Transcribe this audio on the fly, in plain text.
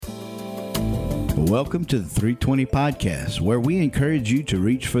Welcome to the 320 Podcast, where we encourage you to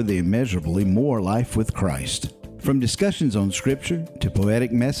reach for the immeasurably more life with Christ. From discussions on Scripture, to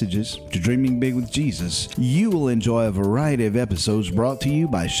poetic messages, to dreaming big with Jesus, you will enjoy a variety of episodes brought to you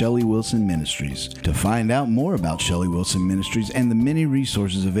by Shelley Wilson Ministries. To find out more about Shelley Wilson Ministries and the many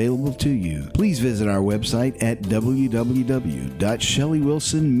resources available to you, please visit our website at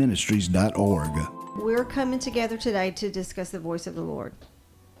www.shelleywilsonministries.org. We're coming together today to discuss the voice of the Lord,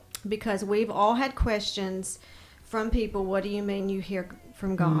 because we've all had questions from people. What do you mean you hear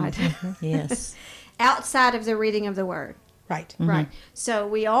from God? Mm-hmm. Yes. Outside of the reading of the Word. Right. Mm-hmm. Right. So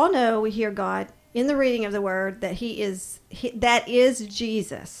we all know we hear God in the reading of the Word, that that is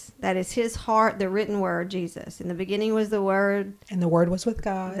Jesus. That is His heart, the written Word, Jesus. In the beginning was the Word. And the Word was with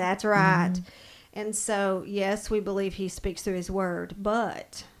God. That's right. Mm-hmm. And so, yes, we believe He speaks through His Word,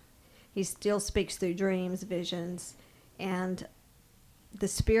 but He still speaks through dreams, visions, and the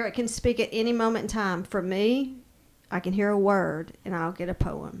Spirit can speak at any moment in time. For me, I can hear a word and I'll get a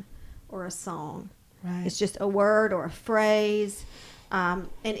poem or a song. Right. It's just a word or a phrase. And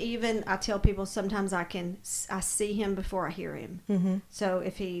even I tell people sometimes I see Him before I hear Him. Mm-hmm. So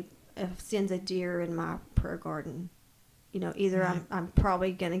if He sends a deer in my prayer garden, either right. I'm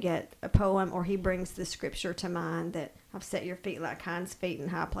probably going to get a poem, or He brings the scripture to mind that I've set your feet like hinds feet in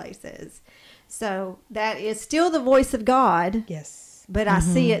high places. So that is still the voice of God. Yes. But I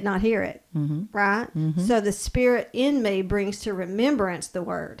see it, not hear it, right? Mm-hmm. So the Spirit in me brings to remembrance the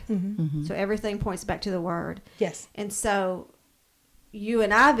Word. Mm-hmm. Mm-hmm. So everything points back to the Word. Yes. And so you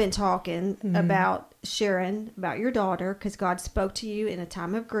and I have been talking about sharing about your daughter, because God spoke to you in a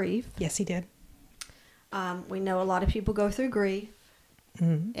time of grief. Yes, He did. We know a lot of people go through grief,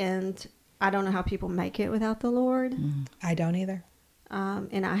 and I don't know how people make it without the Lord. Mm-hmm. I don't either.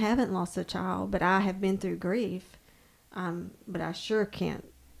 And I haven't lost a child, but I have been through grief. But I sure can't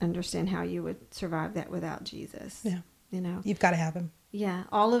understand how you would survive that without Jesus. Yeah. You've got to have Him. Yeah.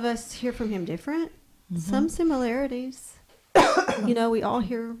 All of us hear from Him different. Mm-hmm. Some similarities. We all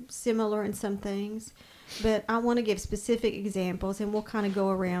hear similar in some things. But I want to give specific examples, and we'll kind of go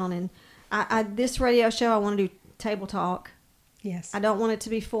around. And this radio show, I want to do table talk. Yes. I don't want it to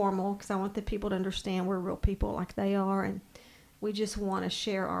be formal, because I want the people to understand we're real people like they are. And we just want to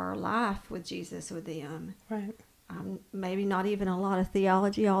share our life with Jesus with them. Right. Maybe not even a lot of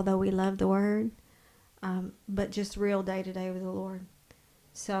theology, although we love the Word, but just real day-to-day with the Lord.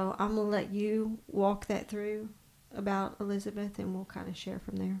 So I'm going to let you walk that through about Elizabeth, and we'll kind of share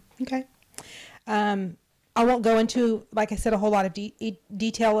from there. Okay. I won't go into, like I said, a whole lot of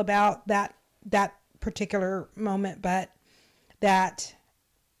detail about that particular moment, but that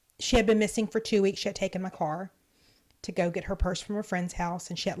she had been missing for 2 weeks. She had taken my car to go get her purse from her friend's house,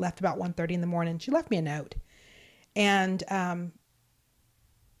 and she had left about 1:30 in the morning. She left me a note. And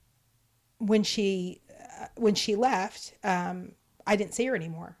when she left, I didn't see her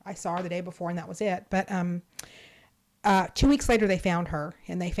anymore. I saw her the day before, and that was it. But 2 weeks later, they found her,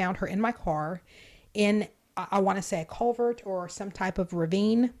 and they found her in my car in, I want to say, a culvert or some type of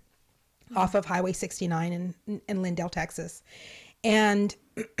ravine off of Highway 69 in Lindale, Texas. And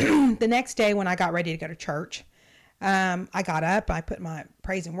the next day, when I got ready to go to church, I got up, I put my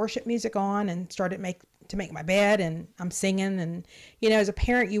praise and worship music on and started to make my bed, and I'm singing. And, as a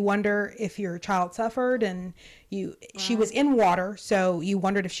parent, you wonder if your child suffered, and she was in water. So you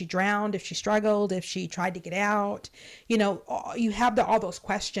wondered if she drowned, if she struggled, if she tried to get out, you have all those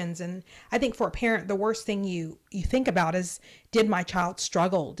questions. And I think for a parent, the worst thing you think about is, did my child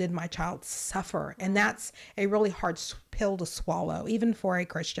struggle? Did my child suffer? And that's a really hard pill to swallow, even for a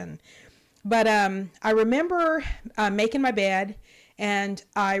Christian. But I remember making my bed, and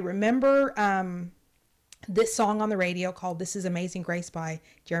I remember this song on the radio called "This Is Amazing Grace" by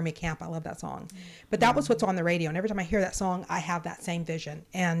Jeremy Camp. I love that song. But that was what's on the radio, and every time I hear that song, I have that same vision.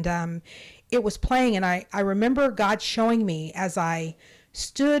 And it was playing, and I remember God showing me as I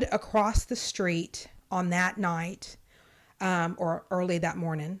stood across the street on that night, or early that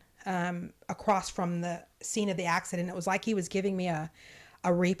morning, across from the scene of the accident. It was like He was giving me a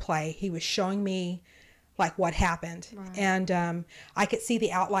replay. He was showing me like what happened. Right. And I could see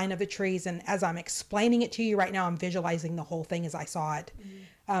the outline of the trees. And as I'm explaining it to you right now, I'm visualizing the whole thing as I saw it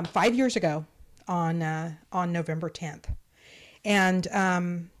 5 years ago on November 10th. And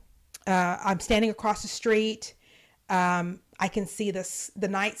I'm standing across the street. I can see the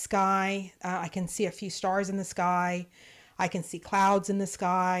night sky. I can see a few stars in the sky. I can see clouds in the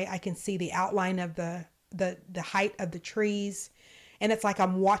sky. I can see the outline of the height of the trees. And it's like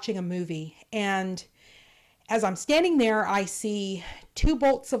I'm watching a movie. And as I'm standing there, I see two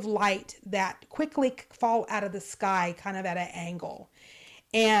bolts of light that quickly fall out of the sky, kind of at an angle.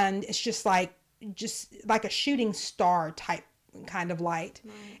 And it's just like just like a shooting star type kind of light.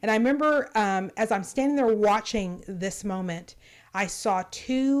 Right. And I remember as I'm standing there watching this moment, I saw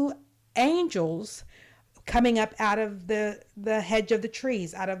two angels coming up out of the hedge of the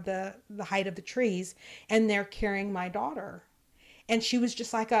trees, out of the height of the trees, and they're carrying my daughter. And she was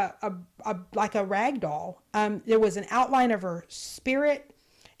just like a rag doll. There was an outline of her spirit.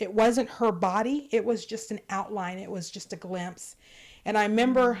 It wasn't her body. It was just an outline. It was just a glimpse. And I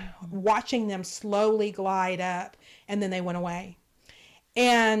remember watching them slowly glide up, and then they went away.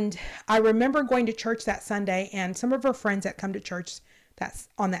 And I remember going to church that Sunday, and some of her friends that come to church that's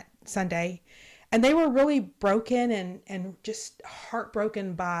on that Sunday, and they were really broken and just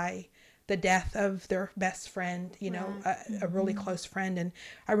heartbroken by the death of their best friend, you know, a really close friend. And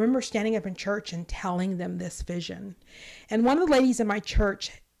I remember standing up in church and telling them this vision. And one of the ladies in my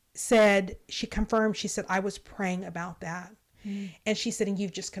church said, she confirmed, she said, I was praying about that. And she said, and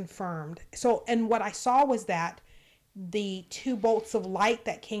you've just confirmed. So, and what I saw was that the two bolts of light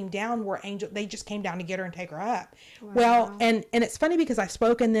that came down were angels. They just came down to get her and take her up. Wow. Well, and it's funny because I've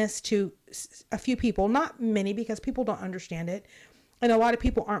spoken this to a few people, not many, because people don't understand it. And a lot of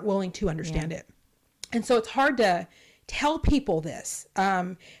people aren't willing to understand it. And so it's hard to tell people this.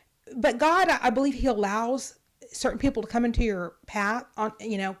 But God, I believe he allows certain people to come into your path,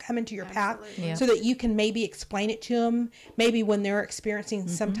 come into your path so that you can maybe explain it to them, maybe when they're experiencing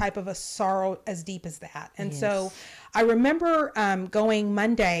some type of a sorrow as deep as that. And so I remember going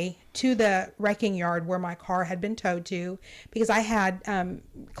Monday to the wrecking yard where my car had been towed to, because I had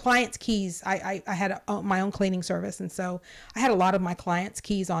clients' keys. I had my own cleaning service, and so I had a lot of my clients'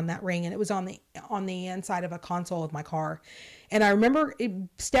 keys on that ring, and it was on the inside of a console of my car. And I remember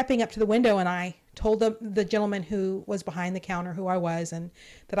stepping up to the window, and I told the gentleman who was behind the counter who I was, and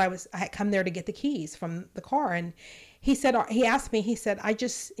that I had come there to get the keys from the car. And he asked me, he said, I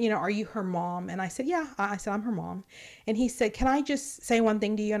just, are you her mom? And I said, yeah. I said, I'm her mom. And he said, can I just say one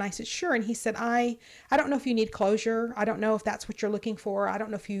thing to you? And I said, sure. And he said, I don't know if you need closure. I don't know if that's what you're looking for. I don't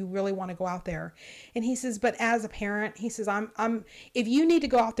know if you really want to go out there. And he says, but as a parent, he says, if you need to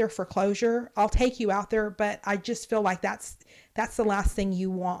go out there for closure, I'll take you out there. But I just feel like that's the last thing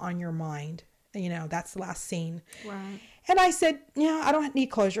you want on your mind. That's the last scene. Right. And I said, I don't need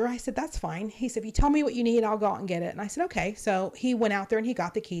closure. I said, that's fine. He said, if you tell me what you need, I'll go out and get it. And I said, okay. So he went out there and he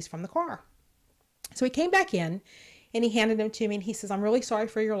got the keys from the car. So he came back in and he handed them to me, and he says, I'm really sorry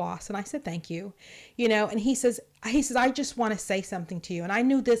for your loss. And I said, thank you. And he says, I just want to say something to you. And I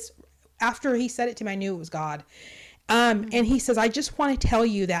knew this after he said it to me, I knew it was God. And he says, I just want to tell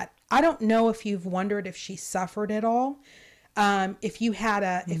you that I don't know if you've wondered if she suffered at all. If you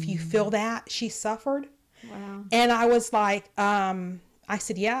feel that she suffered. Wow. And I was like, I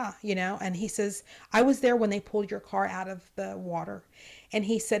said, yeah, and he says, I was there when they pulled your car out of the water. And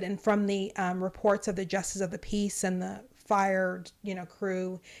he said, and from the reports of the justice of the peace and the fire,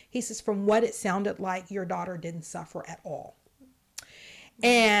 crew, he says, from what it sounded like, your daughter didn't suffer at all.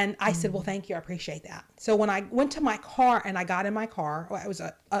 And I said, well, thank you. I appreciate that. So when I went to my car and I got in my car, it was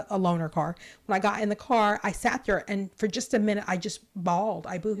a loaner car. When I got in the car, I sat there, and for just a minute, I just bawled.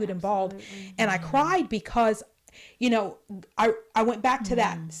 I boohooed and bawled. And I cried because, I went back to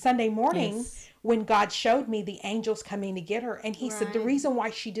that Sunday morning when God showed me the angels coming to get her. And he said, the reason why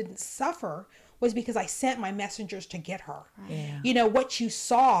she didn't suffer was because I sent my messengers to get her. Yeah. What you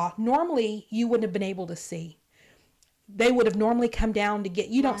saw, normally you wouldn't have been able to see. They would have normally come down to get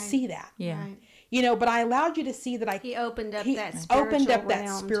you. Don't see that. Yeah. But I allowed you to see that He opened up that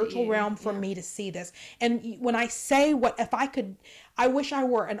spiritual realm for me to see this. And when I say I wish I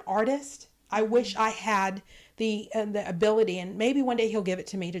were an artist. I wish I had the ability, and maybe one day he'll give it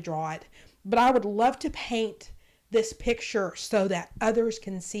to me to draw it. But I would love to paint this picture so that others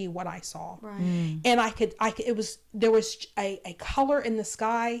can see what I saw. Right. And there was a color in the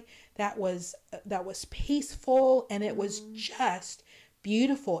sky that was peaceful, and it was just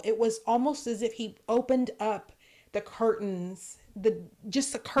beautiful. It was almost as if he opened up the curtains, the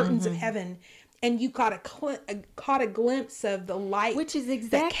curtains of heaven, and you caught a glimpse of the light, which is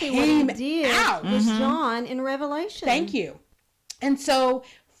exactly what he did with John in Revelation. Thank you. And so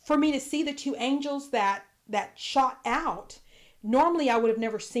for me to see the two angels that shot out, normally I would have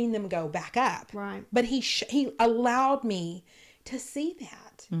never seen them go back up. Right. But he allowed me to see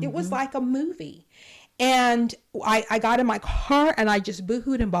that. It was like a movie. And I got in my car and I just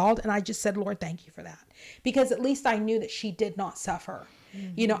boohooed and bawled, and I just said, Lord, thank you for that. Because at least I knew that she did not suffer.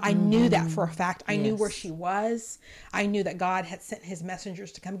 I knew that for a fact. I knew where she was. I knew that God had sent his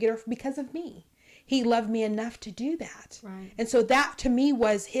messengers to come get her because of me. He loved me enough to do that. Right. And so that to me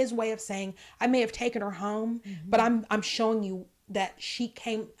was his way of saying, I may have taken her home, but I'm showing you that she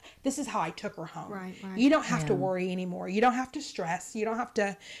came, this is how I took her home. Right. You don't have to Yeah. worry anymore. You don't have to stress. You don't have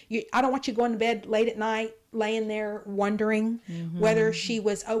to, I don't want you going to bed late at night, laying there wondering whether she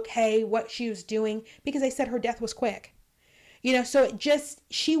was okay, what she was doing, because they said her death was quick. So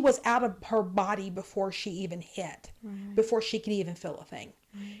she was out of her body before she even hit, before she could even feel a thing.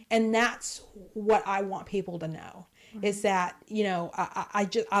 And that's what I want people to know, is that,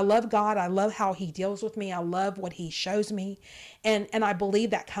 I love God. I love how he deals with me. I love what he shows me. And I believe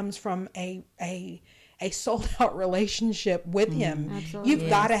that comes from a sold out relationship with him. Absolutely. You've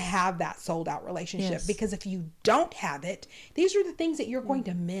got to have that sold out relationship, Yes. because if you don't have it, these are the things that you're going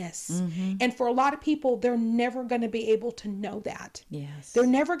to miss. And for a lot of people, they're never going to be able to know that. Yes. They're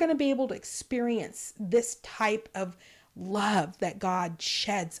never going to be able to experience this type of love that God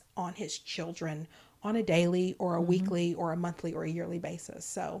sheds on his children on a daily or a weekly or a monthly or a yearly basis.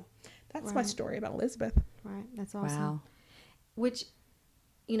 So that's my Right. story about Elizabeth. Right. That's awesome. Wow. Which,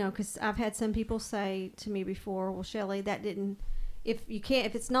 because I've had some people say to me before, well, Shelley, if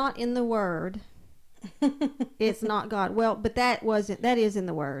it's not in the Word, it's not God. Well, but that is in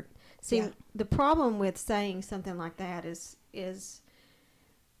the Word. See, Yeah. the problem with saying something like that is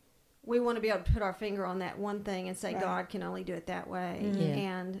we want to be able to put our finger on that one thing and say Right. God can only do it that way. Yeah.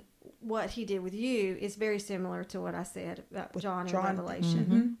 And what he did with you is very similar to what I said about With John in John.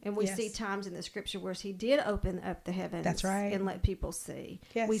 Revelation. And we Yes. see times in the scripture where he did open up the heavens. That's right. And let people see.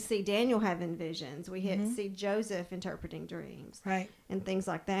 Yes. We see Daniel having visions. We see Joseph interpreting dreams. Right. And things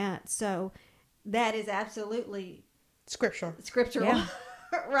like that. So that is absolutely Scripture. scriptural. Yeah.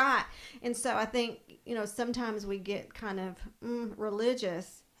 Right. And so I think, sometimes we get kind of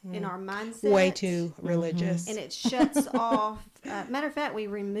religious in our mindset. Way too religious. And it shuts off. Matter of fact, we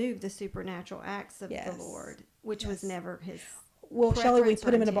remove the supernatural acts of Yes. the Lord, which was never his. Well, Shelley, we preference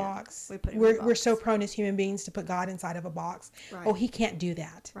put or him in a intent. box. We put him in a We're so box. prone as human beings to put God inside of a box. Right. Oh, he can't do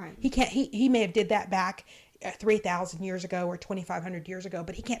that. Right. He can't. He may have did that back 3,000 years ago or 2,500 years ago,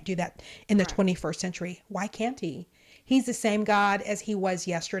 but he can't do that in the 21st century. Why can't he? He's the same God as he was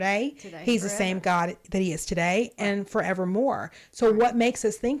yesterday. Today, He's the forever. same God that he is today and forevermore. So what makes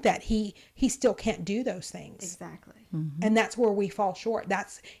us think that he still can't do those things? Exactly. And that's where we fall short.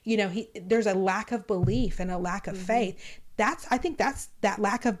 That's, there's a lack of belief and a lack of faith. I think that's that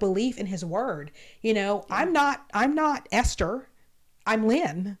lack of belief in his word. I'm not Esther. I'm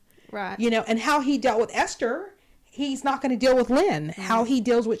Lynn. Right. And how he dealt with Esther, he's not going to deal with Lynn. How he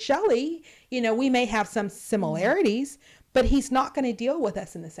deals with Shelley, we may have some similarities, but he's not going to deal with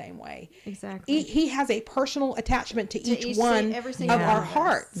us in the same way. Exactly. He has a personal attachment to each each one every of single our one of us.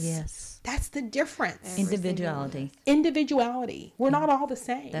 hearts. Yes. That's the difference. Every Individuality. Individuality. We're not all the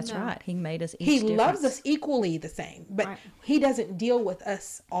same. That's No. right. He made us each He different. loves us equally the same, but Right. he doesn't deal with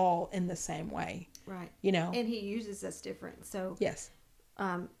us all in the same way. Right. You know? And he uses us different. So Yes.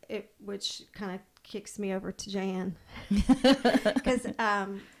 which kind of kicks me over to Jan, because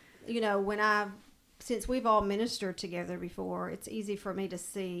since we've all ministered together before, it's easy for me to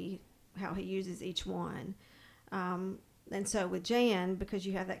see how he uses each one. And so with Jan, because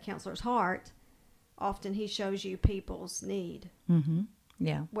you have that counselor's heart, often he shows you people's need, Mm-hmm.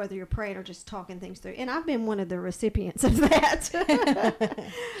 Yeah. whether you're praying or just talking things through. And I've been one of the recipients of that.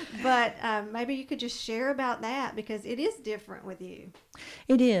 But maybe you could just share about that, because it is different with you.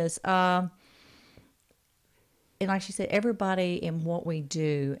 It is. And like she said, everybody in what we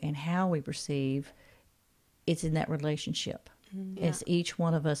do and how we perceive, it's in that relationship. Yeah. It's each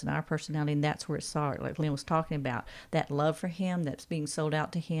one of us and our personality, and that's where it started. Like Lynn was talking about, that love for him, that's being sold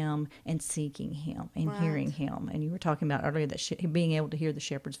out to him and seeking him and Right. hearing him. And you were talking about earlier that being able to hear the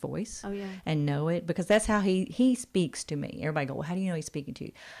shepherd's voice Oh, yeah. and know it, because that's how he speaks to me. Everybody go, well, how do you know he's speaking to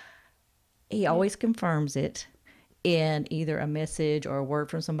you? He always confirms it in either a message or a word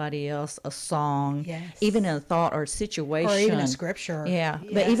from somebody else, a song, Yes. even in a thought or a situation. Or even a scripture. Yeah.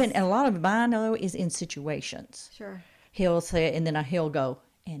 But Yes. even a lot of mine, though, is in situations. Sure. He'll say it, and then he'll go,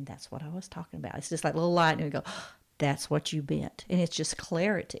 and that's what I was talking about. It's just like a little light, and we go, that's what you meant. And it's just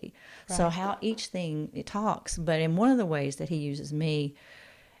clarity. So how each thing, it talks. But in one of the ways that he uses me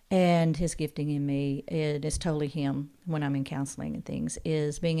and his gifting in me, it is totally him when I'm in counseling and things,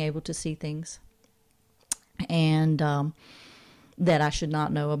 is being able to see things. And that I should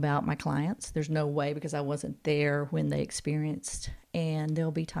not know about my clients. There's no way, because I wasn't there when they experienced. And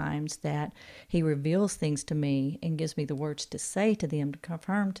there'll be times that he reveals things to me and gives me the words to say to them, to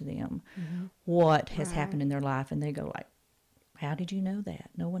confirm to them what has happened in their life. And they go like, how did you know that?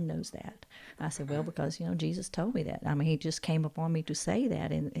 No one knows that. I said, well, because, Jesus told me that. I mean, he just came upon me to say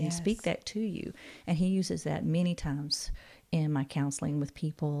that and speak that to you. And he uses that many times in my counseling with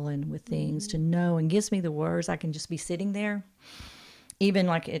people and with things to know, and gives me the words. I can just be sitting there. Even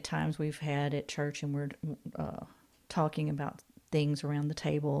like at times we've had at church and we're talking about things around the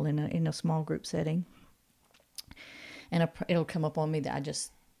table in a small group setting. And it'll come up on me that I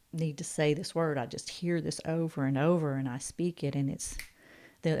just need to say this word. I just hear this over and over, and I speak it, and it's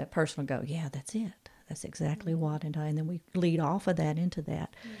that person will go, yeah, that's it. That's exactly what. And then we lead off of that into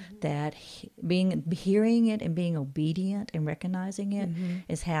that, that hearing it and being obedient and recognizing it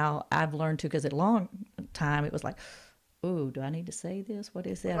is how I've learned to, because at a long time it was like, ooh, do I need to say this? What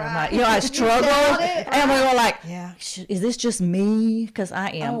is that? Right. I'm like, I struggle. And we were like, Yeah. is this just me? Because I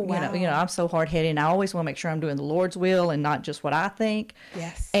am, Oh, wow. I'm so hard-headed, and I always want to make sure I'm doing the Lord's will and not just what I think.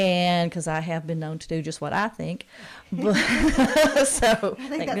 Yes. And because I have been known to do just what I think. But, so I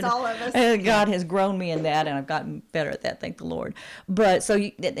think that's all of us. And God has grown me in that, and I've gotten better at that, thank the Lord. But so,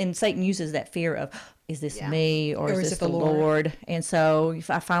 and Satan uses that fear of, is this me or is this the Lord? And so if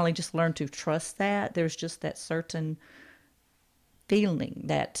I finally just learned to trust that, there's just that certain feeling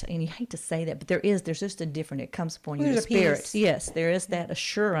that, and you hate to say that, but there's just a different, it comes upon you, the There's a spirit. peace. Yes, there is that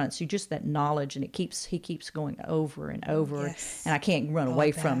assurance, you just that knowledge, and he keeps going over and over, Yes. and I can't run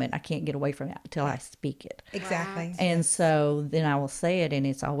away from that. it. I can't get away from it until I speak it. Exactly. Right. And so then I will say it, and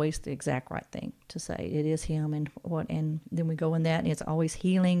it's always the exact right thing to say. It is him, and then we go in that, and it's always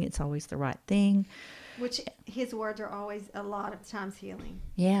healing. It's always the right thing. Which his words are always a lot of times healing.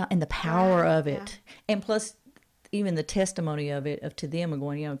 Yeah, and the power Right, of it, and plus even the testimony of it, of to them, and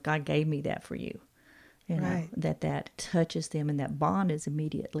going, God gave me that for you. Right. That touches them, and that bond is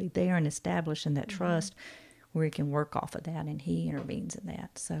immediately there and established, and that trust where he can work off of that, and he intervenes in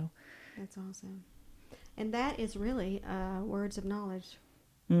that. So That's awesome. And that is really words of knowledge.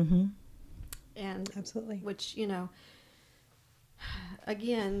 mm-hmm. And Absolutely. which,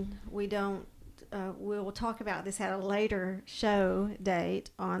 again, we don't, we'll talk about this at a later show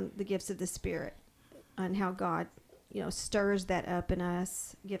date on the gifts of the Spirit and how God, stirs that up in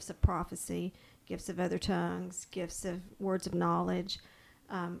us, gifts of prophecy, gifts of other tongues, gifts of words of knowledge,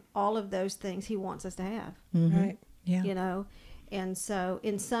 all of those things he wants us to have, Right. Yeah. And so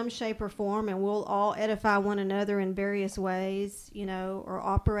in some shape or form, and we'll all edify one another in various ways, or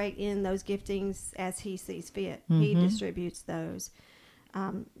operate in those giftings as he sees fit. He distributes those.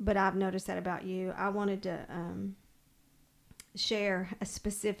 But I've noticed that about you. I wanted to share a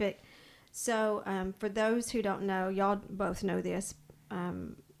specific. So for those who don't know, y'all both know this.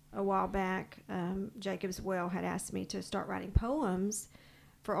 A while back, Jacob's Well had asked me to start writing poems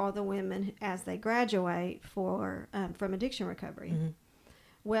for all the women as they graduate from addiction recovery.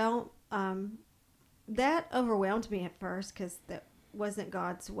 Well, that overwhelmed me at first because that wasn't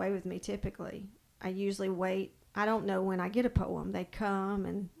God's way with me typically. I usually wait. I don't know when I get a poem. They come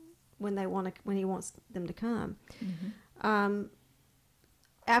and when he wants them to come.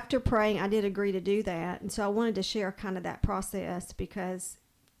 After praying, I did agree to do that. And so I wanted to share kind of that process because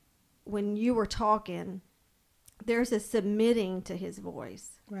when you were talking, there's a submitting to his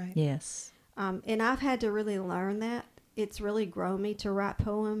voice. Right. Yes. And I've had to really learn that. It's really grown me to write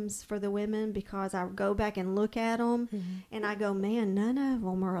poems for the women because I go back and look at them and I go, man, none of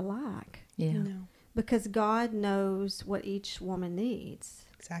them are alike. Yeah. No. Because God knows what each woman needs.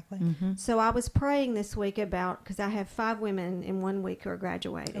 Exactly. So I was praying this week because I have 5 women in 1 week who are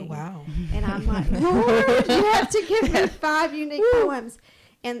graduating. Oh, wow. And I'm like, Lord, you have to give me 5 unique poems.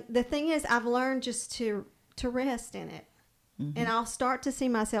 And the thing is, I've learned just to rest in it. And I'll start to see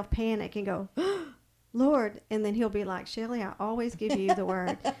myself panic and go, Lord, and then he'll be like, Shelley, I always give you the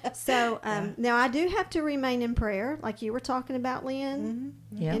word. So now I do have to remain in prayer, like you were talking about, Lynn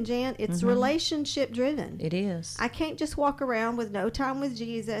Yeah. and Jan. It's relationship driven. It is. I can't just walk around with no time with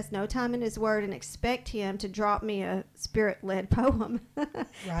Jesus, no time in his word, and expect him to drop me a spirit-led poem. Right.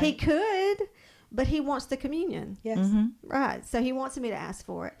 He could, but he wants the communion. Yes. Right. So he wants me to ask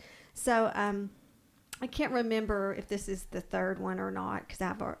for it. So I can't remember if this is the 3rd one or not because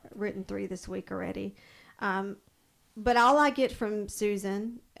I've written 3 this week already. But all I get from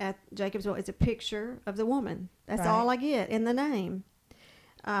Susan at Jacob's Well is a picture of the woman. That's Right. all I get in the name.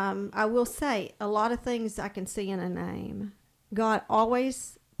 I will say a lot of things I can see in a name. God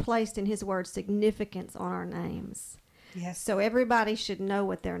always placed in his word significance on our names. Yes. So everybody should know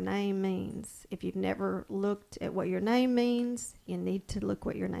what their name means. If you've never looked at what your name means, you need to look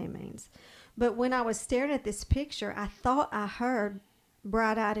what your name means. But when I was staring at this picture, I thought I heard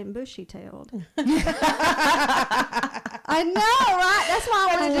bright-eyed and bushy-tailed. I know, right? That's why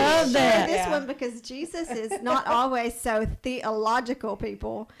I wanted love to share that. this Yeah. one, because Jesus is not always so theological,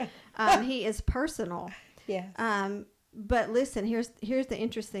 people. He is personal. Yes. But listen, here's the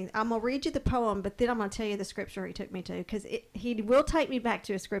interesting. I'm gonna read you the poem, but then I'm gonna tell you the scripture he took me to, because he will take me back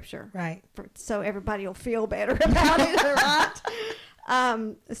to a scripture, Right. so everybody will feel better about it,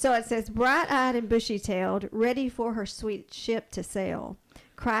 right? So it says, bright-eyed and bushy-tailed, ready for her sweet ship to sail.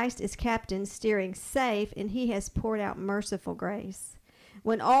 Christ is captain, steering safe, and he has poured out merciful grace.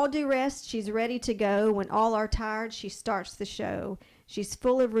 When all do rest, she's ready to go. When all are tired, she starts the show. She's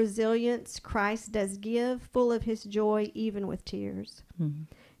full of resilience, Christ does give, full of his joy, even with tears. Mhm.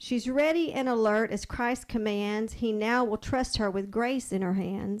 She's ready and alert as Christ commands. He now will trust her with grace in her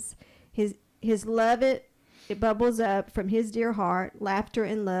hands. His love, it bubbles up from his dear heart. Laughter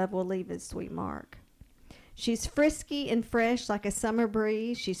and love will leave its sweet mark. She's frisky and fresh like a summer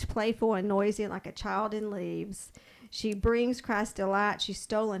breeze. She's playful and noisy like a child in leaves. She brings Christ delight. She's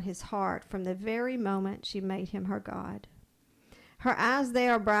stolen his heart from the very moment she made him her God. Her eyes, they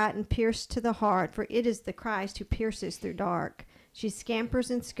are bright and pierced to the heart, for it is the Christ who pierces through dark. She scampers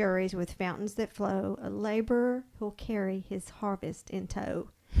and scurries with fountains that flow, a laborer who'll carry his harvest in tow.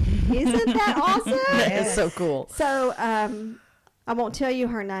 Isn't that awesome? That is so cool. So, I won't tell you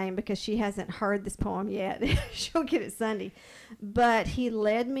her name because she hasn't heard this poem yet. She'll get it Sunday. But he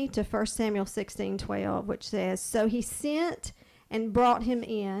led me to 1 Samuel 16:12, which says, so he sent and brought him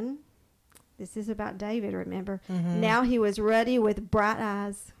in. This is about David, remember? Mm-hmm. Now he was ruddy with bright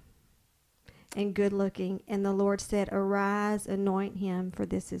eyes and good looking. And the Lord said, arise, anoint him, for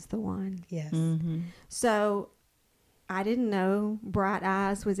this is the one. Yes. Mm-hmm. So I didn't know bright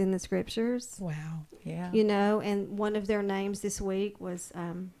eyes was in the scriptures. Wow. Yeah. You know, and one of their names this week was,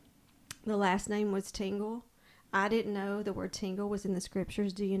 the last name was Tingle. I didn't know the word tingle was in the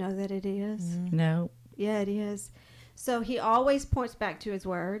scriptures. Do you know that it is? No. Yeah, it is. So he always points back to his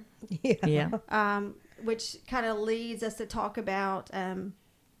word, Yeah. which kind of leads us to talk about,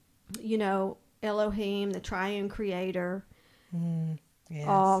 you know, Elohim, the triune creator. Yes.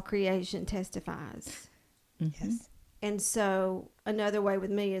 All creation testifies. Yes. And so another way with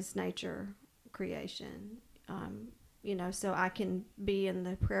me is nature creation. You know, so I can be in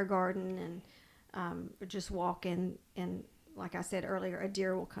the prayer garden and just walk in, and like I said earlier, a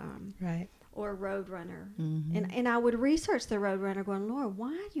deer will come, Right. or a roadrunner. Mm-hmm. And I would research the roadrunner, going, Lord,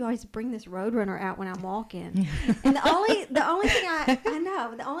 why do you always bring this roadrunner out when I'm walking? And the only thing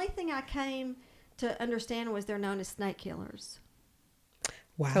the only thing I came to understand was they're known as snake killers.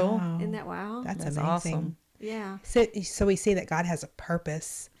 Wow. Cool. Isn't that wow? That's That's amazing. awesome. Yeah, So we see that God has a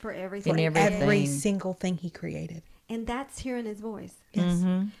purpose for everything. In for everything. every single thing he created. And that's hearing his voice. Yes.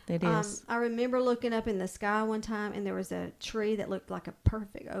 Mm-hmm. It is. I remember looking up in the sky one time, and there was a tree that looked like a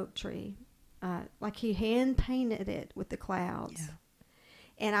perfect oak tree. Like he hand painted it with the clouds.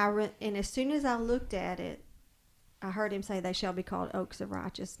 Yeah. And as soon as I looked at it, I heard him say, they shall be called oaks of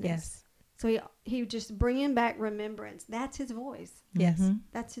righteousness. Yes. So he just bringing back remembrance. That's his voice. Yes. Mm-hmm.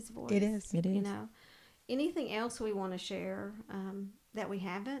 That's his voice. It is. It is. You know, anything else we want to share that we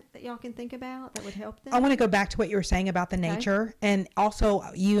haven't, that y'all can think about that would help them? I want to go back to what you were saying about the nature, and also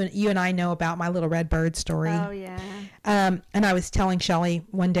you and I know about my little red bird story. Oh, yeah. And I was telling Shelly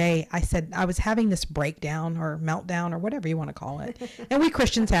one day, I said I was having this breakdown or meltdown or whatever you want to call it, and we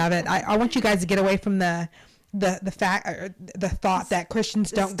Christians have it. I want you guys to get away from the fact, or the thought that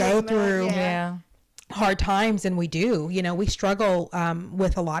Christians don't go stigma, through Yeah. hard times, and we do. You know, we struggle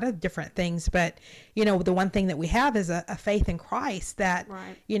with a lot of different things, but you know, the one thing that we have is a faith in Christ that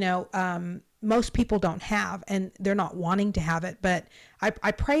Right. you know most people don't have, and they're not wanting to have it. But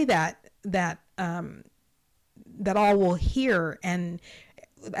I pray that all will hear, and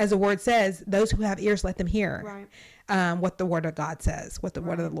as the word says, those who have ears, let them hear. Right. What the word of God says, what the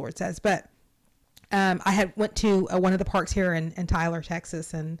word of the Lord says. But I went to one of the parks here in Tyler,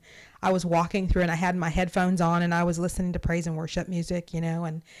 Texas, and I was walking through, and I had my headphones on, and I was listening to praise and worship music, you know,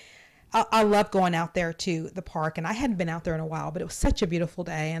 and I love going out there to the park, and I hadn't been out there in a while, but it was such a beautiful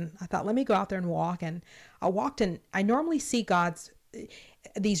day, and I thought, let me go out there and walk. And I walked, and I normally see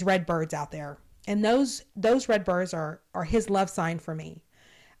these red birds out there, and those red birds are his love sign for me.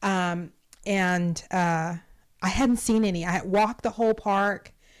 And I hadn't seen any. I had walked the whole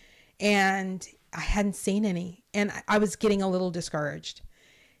park, and I hadn't seen any, and I was getting a little discouraged.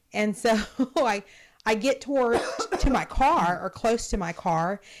 And so I get to my car, or close to my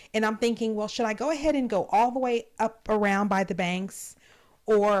car, and I'm thinking, well, should I go ahead and go all the way up around by the banks,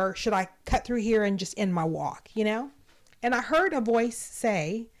 or should I cut through here and just end my walk, you know? And I heard a voice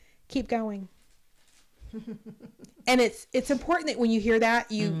say, keep going. And it's important that when you hear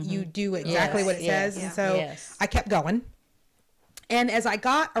that, you do exactly what it says. And so I kept going. And as I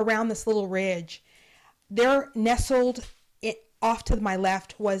got around this little ridge, there nestled off to my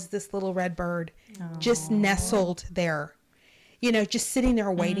left was this little red bird, just nestled there, just sitting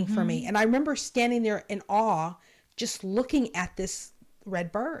there waiting for me. And I remember standing there in awe, just looking at this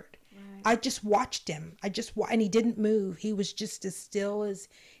red bird. Right. I just watched him. And he didn't move. He was just as still as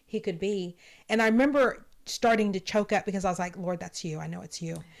he could be. And I remember starting to choke up because I was like, Lord, that's you. I know it's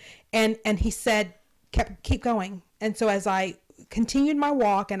you. And he said, keep going. And so as I continued my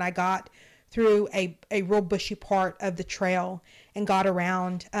walk and I got through a real bushy part of the trail and got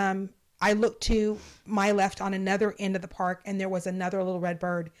around, I looked to my left on another end of the park, and there was another little red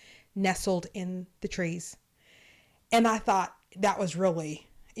bird nestled in the trees. And I thought that was really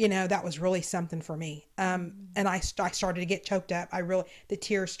something for me. And I started to get choked up. The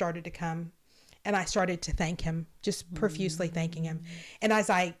tears started to come, and I started to thank him, just profusely thanking him. And as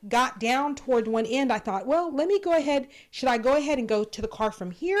I got down toward one end, I thought, well, let me go ahead. Should I go ahead and go to the car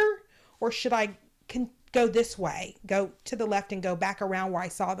from here? Or should I go this way, go to the left and go back around where I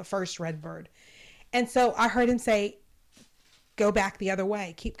saw the first red bird? And so I heard him say, go back the other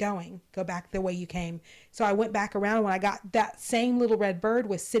way, keep going, go back the way you came. So I went back around, and when I got, that same little red bird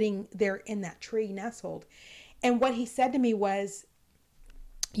was sitting there in that tree nestled. And what he said to me was,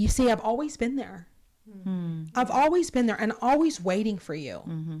 you see, I've always been there. Mm-hmm. I've always been there and always waiting for you.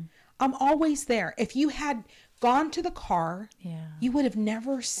 Mm-hmm. I'm always there. If you had gone to the car, you would have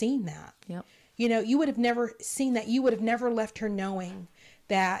never seen that. Yep. You would have never seen that. You would have never left her knowing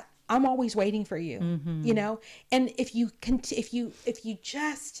that I'm always waiting for you. Mm-hmm. And if you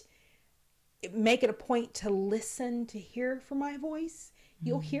just make it a point to listen, to hear for my voice,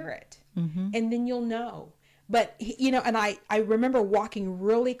 you'll hear it, and then you'll know. But, and I remember walking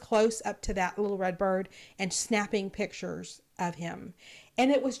really close up to that little red bird and snapping pictures of him. And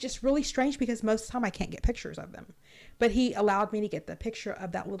it was just really strange because most of the time I can't get pictures of them. But he allowed me to get the picture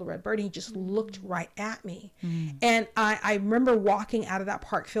of that little red bird. And he just looked right at me. Mm. And I remember walking out of that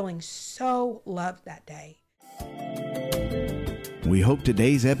park feeling so loved that day. We hope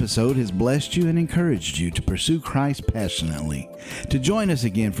today's episode has blessed you and encouraged you to pursue Christ passionately. To join us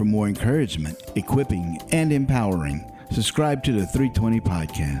again for more encouragement, equipping, and empowering, subscribe to the 320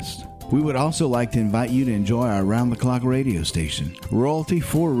 Podcast. We would also like to invite you to enjoy our round-the-clock radio station, Royalty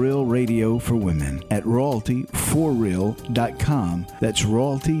for Real Radio for Women, at royaltyforreal.com. That's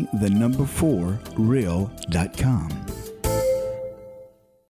royalty, the number 4, real.com.